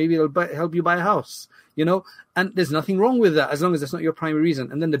in-laws. Maybe it'll help you buy a house, and there's nothing wrong with that as long as that's not your primary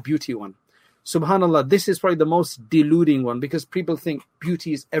reason. And then the beauty one. Subhanallah, this is probably the most deluding one, because people think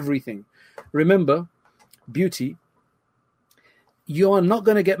beauty is everything. Remember, beauty, you are not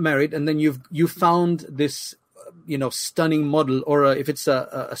going to get married and then you found this, stunning model, or if it's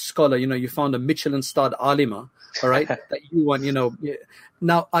a scholar, you found a Michelin-starred alima, all right, that you want,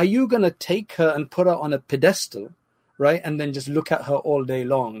 Now, are you going to take her and put her on a pedestal, right, and then just look at her all day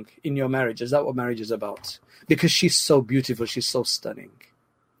long in your marriage? Is that what marriage is about? Because she's so beautiful, she's so stunning.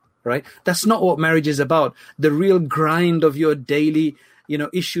 Right? That's not what marriage is about. The real grind of your daily,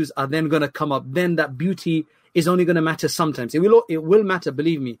 issues are then going to come up. Then that beauty is only going to matter sometimes. It will matter,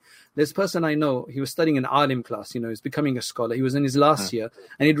 believe me. There's a person I know, he was studying an alim class, he's becoming a scholar. He was in his last year,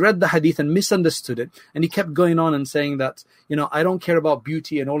 and he'd read the hadith and misunderstood it. And he kept going on and saying that, I don't care about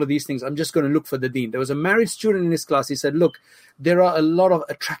beauty and all of these things. I'm just going to look for the deen. There was a married student in his class. He said, look, there are a lot of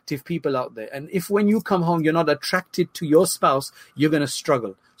attractive people out there. And if when you come home, you're not attracted to your spouse, you're going to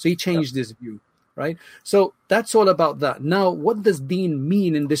struggle. So he changed his view, right? So that's all about that. Now, what does deen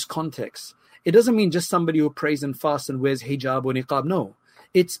mean in this context? It doesn't mean just somebody who prays and fasts and wears hijab or niqab. No,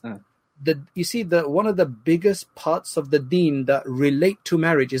 it's one of the biggest parts of the deen that relate to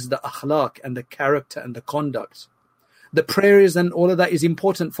marriage is the akhlaq and the character and the conduct. The prayers and all of that is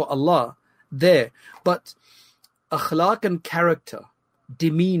important for Allah there. But akhlaq and character,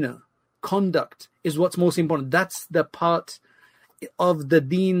 demeanor, conduct is what's most important. That's the part of the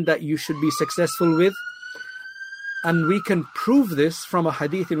deen that you should be successful with. And we can prove this from a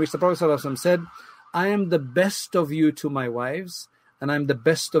hadith in which the Prophet ﷺ said, I am the best of you to my wives, and I'm the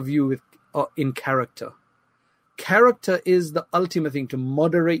best of you in character. character is the ultimate thing, to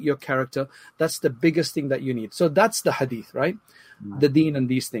moderate your character. That's the biggest thing that you need. So that's the hadith, right? The deen and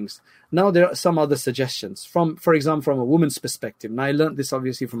these things. Now there are some other suggestions for example, from a woman's perspective. And I learned this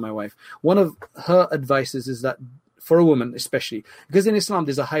obviously from my wife. One of her advices is that for a woman especially, because in Islam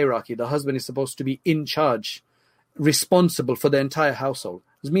there's a hierarchy. The husband is supposed to be in charge, responsible for the entire household.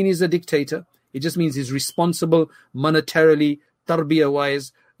 Doesn't mean he's a dictator. It just means he's responsible monetarily, tarbiyah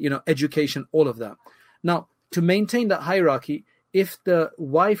wise, education, all of that. Now, to maintain that hierarchy, if the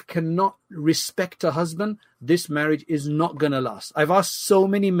wife cannot respect her husband, this marriage is not going to last. I've asked so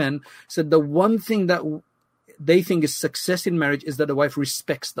many men, said the one thing that they think is success in marriage is that the wife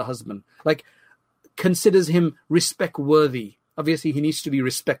respects the husband, like considers him respect worthy. Obviously, he needs to be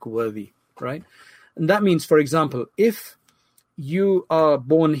respect worthy, right? And that means, for example, if you are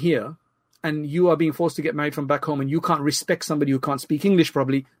born here and you are being forced to get married from back home and you can't respect somebody who can't speak English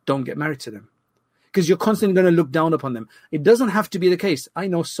properly, don't get married to them. Because you're constantly going to look down upon them. It doesn't have to be the case. I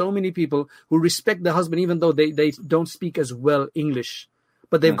know so many people who respect their husband even though they don't speak as well English,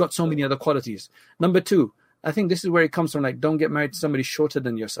 but they've got so many other qualities. Number two, I think this is where it comes from, like, don't get married to somebody shorter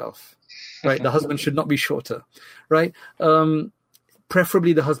than yourself, right? The husband should not be shorter, right?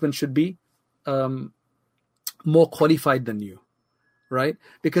 Preferably the husband should be more qualified than you, right?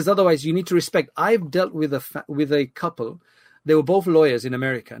 Because otherwise you need to respect. I've dealt with a couple. They were both lawyers in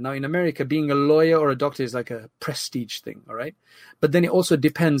America. Now, in America, being a lawyer or a doctor is like a prestige thing, all right? But then it also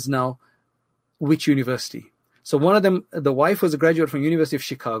depends now which university. So one of them, the wife was a graduate from University of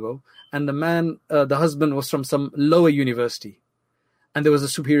Chicago, and the man, the husband, was from some lower university. And there was a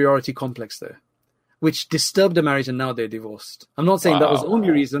superiority complex there, which disturbed the marriage, and now they're divorced. I'm not saying that was the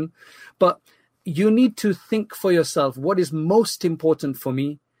only reason, but you need to think for yourself, what is most important for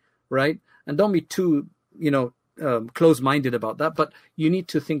me, right? And don't be too, close-minded about that, but you need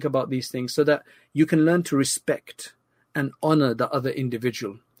to think about these things so that you can learn to respect and honor the other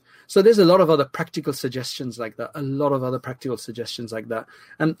individual. So there's a lot of other practical suggestions like that,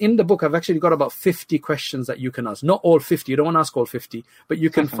 And in the book, I've actually got about 50 questions that you can ask. Not all 50, you don't want to ask all 50, but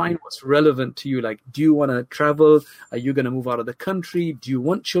you can find what's relevant to you. Like, do you want to travel? Are you going to move out of the country? Do you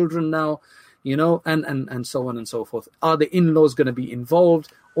want children now? And so on and so forth. Are the in-laws going to be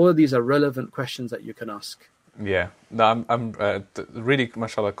involved? All of these are relevant questions that you can ask. Yeah, no, I'm really,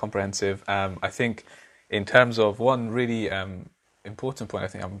 mashallah, comprehensive. I think in terms of one really important point, I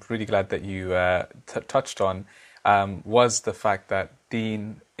think I'm really glad that you touched on was the fact that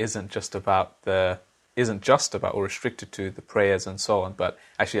deen isn't just about or restricted to the prayers and so on, but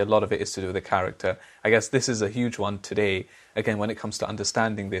actually a lot of it is to do with the character. I guess this is a huge one today, again, when it comes to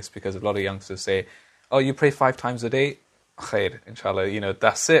understanding this, because a lot of youngsters say, oh, you pray 5 times a day? Khair, inshallah,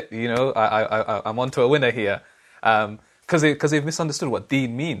 that's it, I'm onto a winner here. Because they've misunderstood what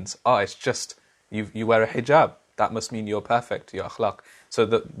deen means. It's just, you wear a hijab. That must mean you're perfect, your akhlaq. So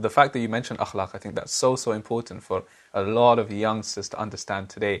the fact that you mentioned akhlaq, I think that's so important for a lot of youngsters to understand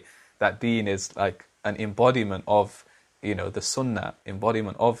today, that deen is like an embodiment of, the sunnah,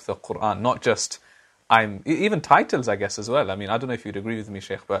 embodiment of the Quran, not just, even titles, I guess, as well. I mean, I don't know if you'd agree with me,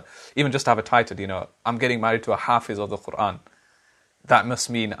 Sheikh, but even just to have a title, I'm getting married to a hafiz of the Quran. That must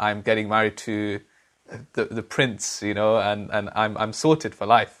mean I'm getting married to the prince, and I'm sorted for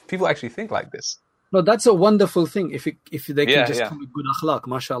life. People actually think like this. No, that's a wonderful thing. If they can come with good akhlaq,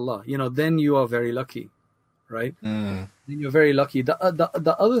 mashallah, then you are very lucky, right? Then you're very lucky.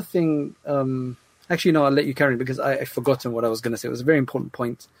 The other thing, actually, no, I'll let you carry on because I've forgotten what I was going to say. It was a very important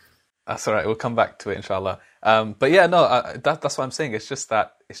point. That's all right. We'll come back to it, inshallah. But yeah, no, that's what I'm saying. It's just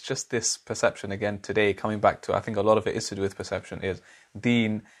this perception again today, coming back to, I think a lot of it is to do with perception, is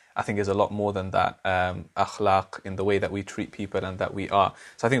deen, I think, is a lot more than that. Akhlaq, in the way that we treat people and that we are.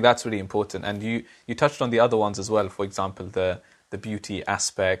 So I think that's really important. And you touched on the other ones as well. For example, the beauty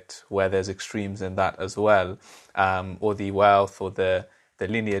aspect, where there's extremes in that as well, or the wealth or the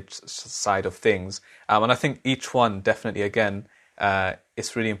lineage side of things. And I think each one definitely, again,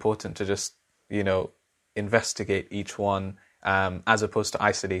 it's really important to just, investigate each one as opposed to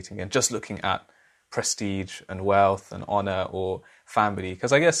isolating and just looking at prestige and wealth and honor or family.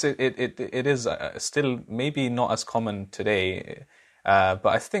 Because I guess it is still maybe not as common today, but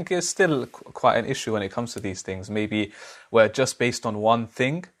I think it's still quite an issue when it comes to these things. Maybe where just based on one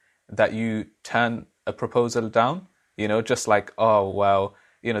thing that you turn a proposal down, just like, oh, well,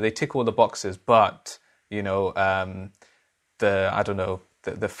 they tick all the boxes, but,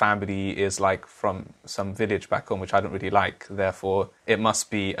 the family is like from some village back home, which I don't really like. Therefore, it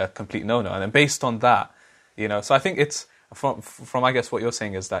must be a complete no-no. And then based on that, so I think it's from I guess what you're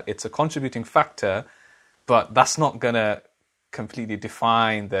saying is that it's a contributing factor, but that's not going to completely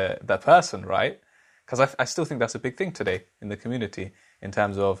define the person, right? because I still think that's a big thing today in the community in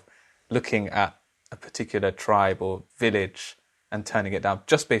terms of looking at a particular tribe or village and turning it down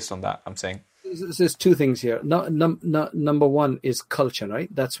just based on that, I'm saying. There's two things here. Number one is culture, right?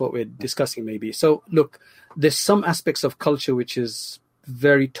 That's what we're discussing maybe. So look, there's some aspects of culture which is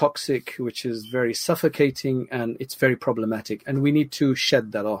very toxic, which is very suffocating, and it's very problematic, and we need to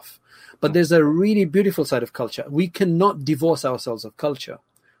shed that off. But there's a really beautiful side of culture. We cannot divorce ourselves of culture,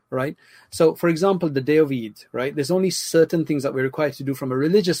 right? So, for example, the day of Eid, right? There's only certain things that we're required to do from a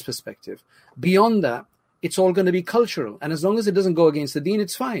religious perspective. Beyond that, it's all going to be cultural. And as long as it doesn't go against the deen,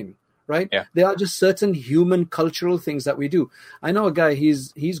 it's fine, right? Yeah. There are just certain human cultural things that we do. I know a guy,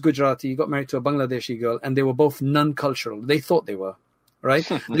 he's Gujarati, he got married to a Bangladeshi girl, and they were both non-cultural. They thought they were, right?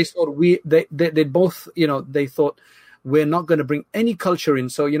 They thought they both, they thought, we're not going to bring any culture in.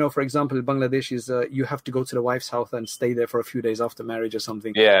 So, for example, Bangladesh is, you have to go to the wife's house and stay there for a few days after marriage or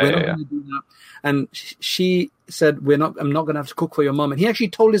something. We're not going to do that. And she said, I'm not going to have to cook for your mom. And he actually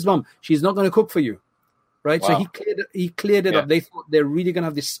told his mom, she's not going to cook for you. Right. Wow. So he cleared it up. They thought they're really going to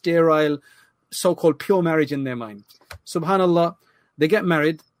have this sterile, so-called pure marriage in their mind. Subhanallah, they get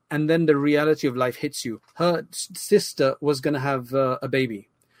married. And then the reality of life hits you. Her sister was going to have a baby.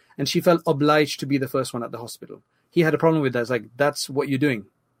 And she felt obliged to be the first one at the hospital. He had a problem with that. It's like, that's what you're doing,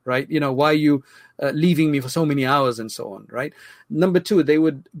 right? Why are you leaving me for so many hours and so on, right? Number two, they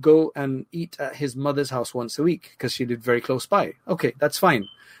would go and eat at his mother's house once a week because she lived very close by. Okay, that's fine.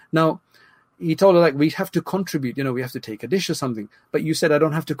 Now, he told her, we have to contribute, we have to take a dish or something. But you said I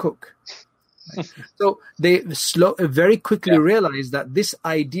don't have to cook. Right? So they very quickly realized that this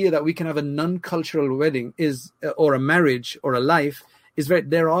idea that we can have a non-cultural wedding or a marriage or a life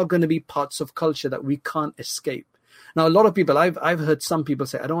there are going to be parts of culture that we can't escape. Now, a lot of people, I've heard some people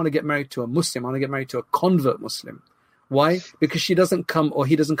say, I don't want to get married to a Muslim. I want to get married to a convert Muslim. Why? Because he doesn't come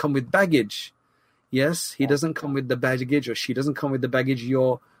with baggage. Yes, he doesn't come with the baggage, or she doesn't come with the baggage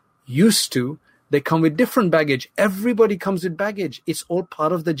you're used to. They come with different baggage. Everybody comes with baggage. It's all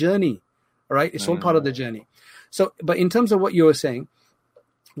part of the journey, right? It's all part of the journey. So, but in terms of what you were saying,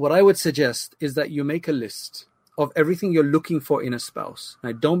 what I would suggest is that you make a list of everything you're looking for in a spouse.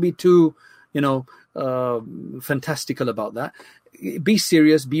 Now, don't be too, fantastical about that. Be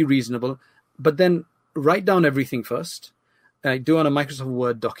serious, be reasonable, but then write down everything first. Do on a Microsoft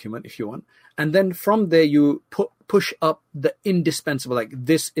Word document if you want. And then from there, you push up the indispensable, like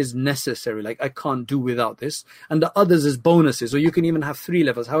this is necessary, like I can't do without this. And the others is bonuses, or you can even have 3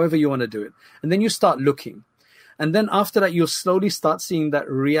 levels, however you want to do it. And then you start looking. And then after that, you'll slowly start seeing that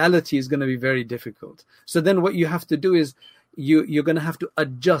reality is going to be very difficult. So then what you have to do is you're going to have to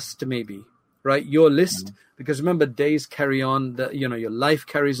adjust maybe, right, your list, because remember, days carry on, your life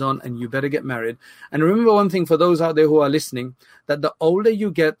carries on, and you better get married. And remember one thing for those out there who are listening, that the older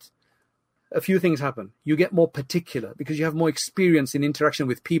you get, a few things happen. You get more particular because you have more experience in interaction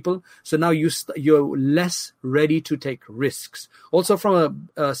with people. So now you're less ready to take risks. Also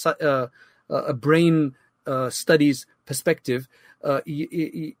from a brain studies perspective,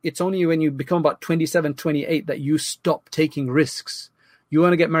 it's only when you become about 27, 28 that you stop taking risks. You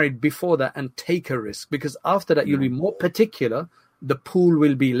want to get married before that and take a risk, because after that you'll be more particular, the pool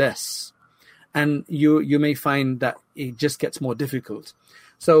will be less, and you may find that it just gets more difficult.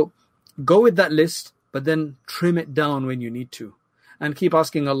 So go with that list, but then trim it down when you need to, and keep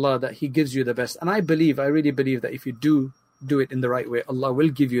asking Allah that He gives you the best. And I really believe that if you do it in the right way, Allah will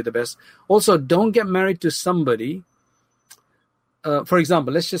give you the best. Also, don't get married to somebody. For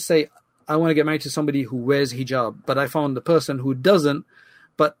example, let's just say I want to get married to somebody who wears hijab, but I found the person who doesn't,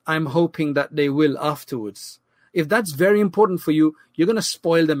 but I'm hoping that they will afterwards. If that's very important for you, you're going to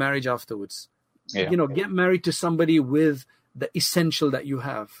spoil the marriage afterwards. Get married to somebody with the essential that you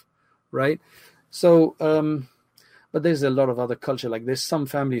have, right? So, but there's a lot of other culture. Like there's some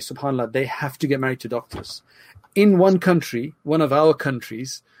families, subhanAllah, they have to get married to doctors. In one country, one of our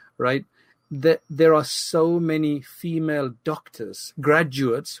countries, right, there are so many female doctors,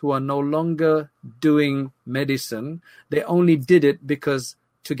 graduates, who are no longer doing medicine. They only did it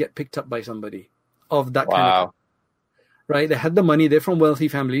to get picked up by somebody of that kind of, right? They had the money. They're from wealthy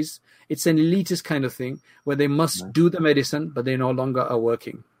families. It's an elitist kind of thing where they must do the medicine, but they no longer are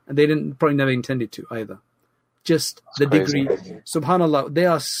working. And they probably never intended to either. Just the degree. Subhanallah, there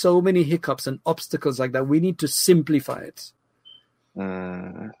are so many hiccups and obstacles like that. We need to simplify it.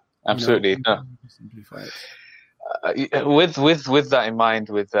 Absolutely. Simplify it. With that in mind,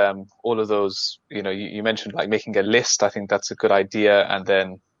 with all of those, you mentioned like making a list. I think that's a good idea, and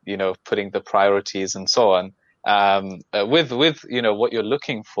then putting the priorities and so on. With what you're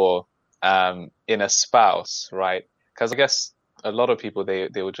looking for in a spouse, right? Because I guess a lot of people they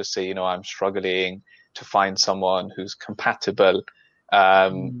would just say, I'm struggling. to find someone who's compatible,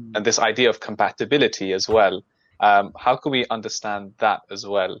 and this idea of compatibility as well. How can we understand that as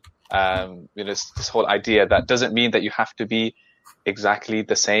well? This whole idea that doesn't mean that you have to be exactly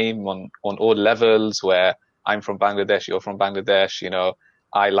the same on all levels, where I'm from Bangladesh, you're from Bangladesh,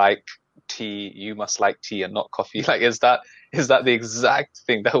 I like tea, you must like tea and not coffee. Like, is that the exact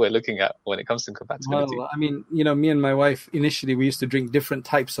thing that we're looking at when it comes to compatibility? Well, I mean, me and my wife, initially we used to drink different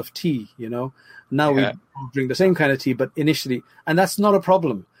types of tea, Now we drink the same kind of tea, but initially, and that's not a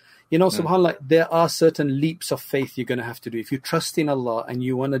problem. SubhanAllah, there are certain leaps of faith you're going to have to do. If you trust in Allah and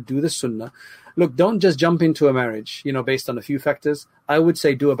you want to do the sunnah, look, don't just jump into a marriage, based on a few factors. I would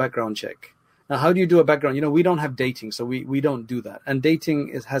say do a background check. Now, how do you do a background? We don't have dating, so we don't do that. And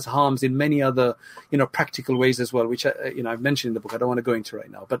dating has harms in many other, practical ways as well, which, I've mentioned in the book. I don't want to go into right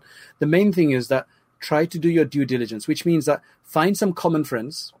now. But the main thing is that try to do your due diligence, which means that find some common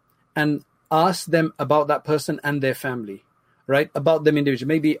friends and ask them about that person and their family, right? About them individually.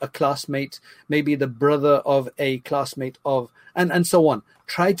 Maybe a classmate, maybe the brother of a classmate of, and so on.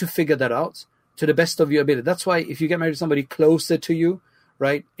 Try to figure that out to the best of your ability. That's why if you get married to somebody closer to you,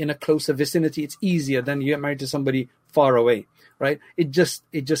 right, in a closer vicinity, it's easier than you get married to somebody far away, right? It just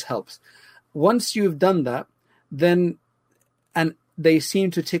helps. Once you've done that, then, and they seem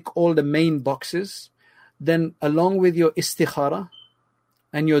to tick all the main boxes, then along with your istikhara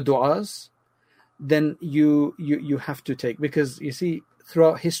and your du'as, then you have to take, because you see,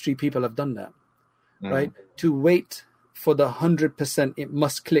 throughout history, people have done that, right? To wait for the 100%, it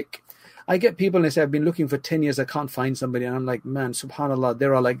must click. I get people and they say, I've been looking for 10 years, I can't find somebody. And I'm like, man, subhanAllah,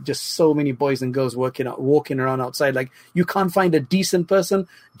 there are like just so many boys and girls walking around outside. Like, you can't find a decent person.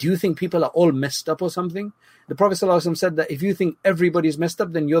 Do you think people are all messed up or something? The Prophet ﷺ said that if you think everybody's messed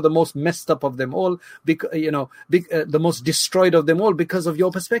up, then you're the most messed up of them all, the most destroyed of them all because of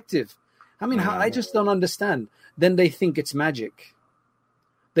your perspective. I mean, I just don't understand. Then they think it's magic.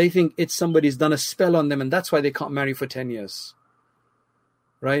 They think it's somebody's done a spell on them, and that's why they can't marry for 10 years.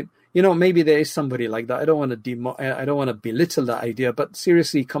 Right? Maybe there is somebody like that. I don't want to belittle that idea, but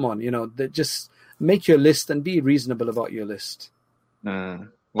seriously, come on, just make your list and be reasonable about your list.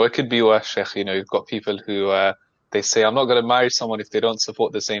 Well, it could be worse, Sheikh. You've got people who they say, I'm not going to marry someone if they don't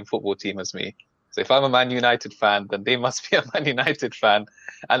support the same football team as me. So if I'm a Man United fan, then they must be a Man United fan.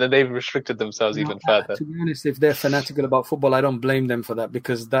 And then they've restricted themselves even further. To be honest, if they're fanatical about football, I don't blame them for that,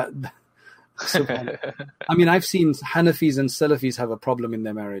 because I mean, I've seen Hanafis and Salafis have a problem in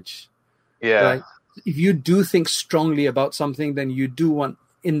their marriage. Yeah. Right? If you do think strongly about something, then you do want,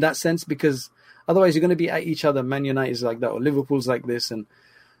 in that sense, because otherwise you're going to be at each other. Man United is like that, or Liverpool's like this. And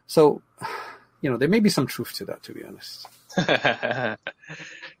so, there may be some truth to that, to be honest.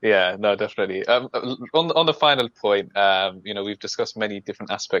 Yeah, no, definitely. On the final point, we've discussed many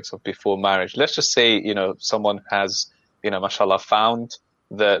different aspects of before marriage. Let's just say, someone has, mashallah, found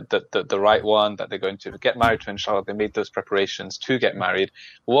the right one that they're going to get married to, inshallah. They made those preparations to get married.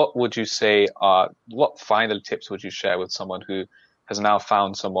 What would you say what final tips would you share with someone who has now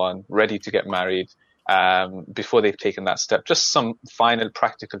found someone ready to get married, before they've taken that step? Just some final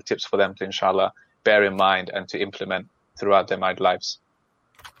practical tips for them to, inshallah, bear in mind and to implement throughout their married lives.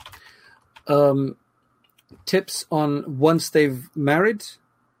 Tips on once they've married?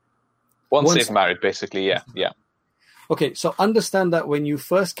 Once they've married, basically, yeah. Okay, so understand that when you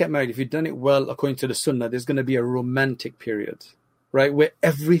first get married, if you've done it well according to the Sunnah, there's going to be a romantic period, right? Where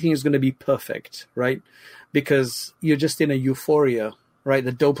everything is going to be perfect, right? Because you're just in a euphoria, right?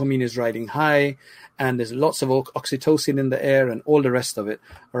 The dopamine is riding high, and there's lots of oxytocin in the air and all the rest of it,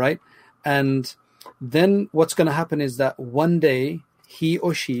 all right? And then what's going to happen is that one day, he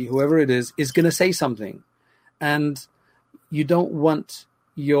or she, whoever it is going to say something. And you don't want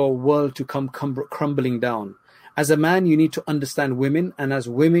your world to come crumbling down. As a man, you need to understand women, and as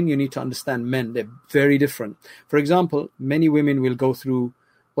women, you need to understand men. They're very different. For example, many women will go through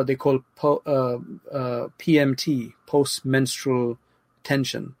what they call PMT, post-menstrual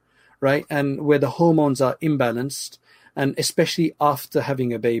tension, right? And where the hormones are imbalanced, and especially after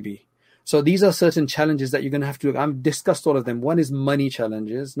having a baby. So these are certain challenges that you're going to have to, I've discussed all of them. One is money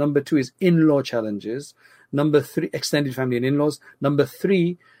challenges. Number 2 is in-law challenges. Number 3, extended family and in-laws. Number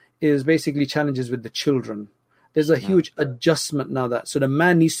 3 is basically challenges with the children. There's a huge adjustment now so the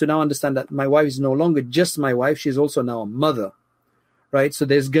man needs to now understand that my wife is no longer just my wife. She's also now a mother, right? So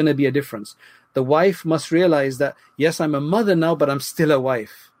there's going to be a difference. The wife must realize that, yes, I'm a mother now, but I'm still a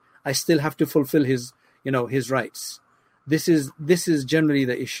wife. I still have to fulfill his rights. This is generally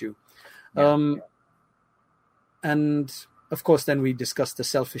the issue. And of course, then we discuss the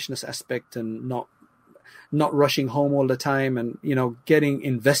selfishness aspect and not rushing home all the time, and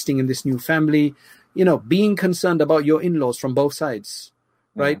investing in this new family. being concerned about your in-laws from both sides,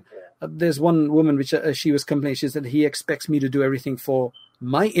 right? There's one woman which she was complaining. She said he expects me to do everything for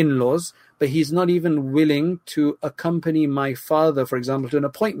my in-laws, but he's not even willing to accompany my father, for example, to an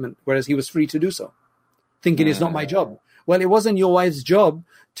appointment, whereas he was free to do so, thinking it's not my job. Well, it wasn't your wife's job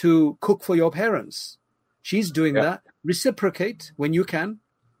to cook for your parents. She's doing that. Reciprocate when you can,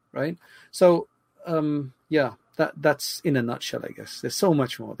 right? So, that's in a nutshell, I guess. There's so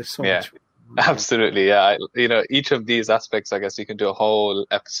much more. There's so much more. Absolutely, yeah. Each of these aspects, I guess you can do a whole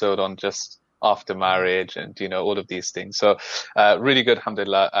episode on just after marriage and, all of these things. So really good,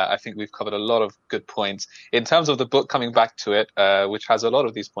 alhamdulillah. I think we've covered a lot of good points. In terms of the book, coming back to it, which has a lot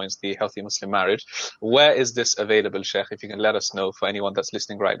of these points, The Healthy Muslim Marriage, where is this available, Sheikh? If you can let us know for anyone that's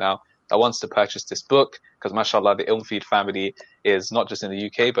listening right now that wants to purchase this book, because mashallah, the Ilmfeed family is not just in the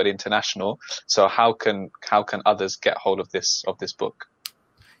UK, but international. So how can others get hold of this book?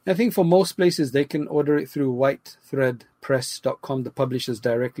 I think for most places, they can order it through whitethreadpress.com, the publishers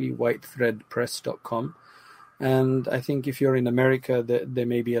directly, whitethreadpress.com. And I think if you're in America, there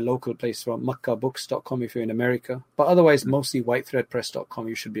may be a local place from makkahbooks.com if you're in America. But otherwise, mostly whitethreadpress.com,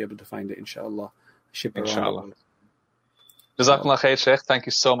 you should be able to find it, inshallah. Ship around the world. Jazakallah khair, Sheikh. Thank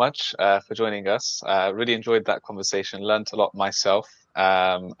you so much for joining us. Really enjoyed that conversation, learned a lot myself.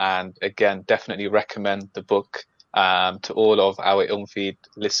 And again, definitely recommend the book to all of our Ilmfeed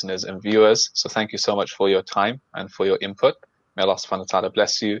listeners and viewers. So thank you so much for your time and for your input. May Allah subhanahu wa ta'ala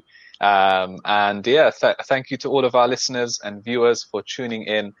bless you. Thank you to all of our listeners and viewers for tuning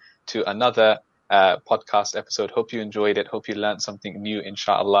in to another podcast episode. Hope you enjoyed it. Hope you learned something new,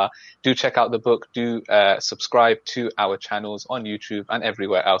 inshallah. Do check out the book. Do subscribe to our channels on YouTube and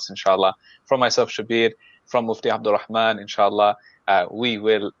everywhere else, inshallah. From myself, Shabir, from Mufti Abdul Rahman, inshallah. We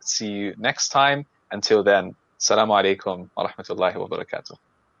will see you next time. Until then, Assalamu alaikum wa rahmatullahi wa barakatuh.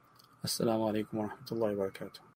 Assalamu alaikum wa rahmatullahi wa barakatuh.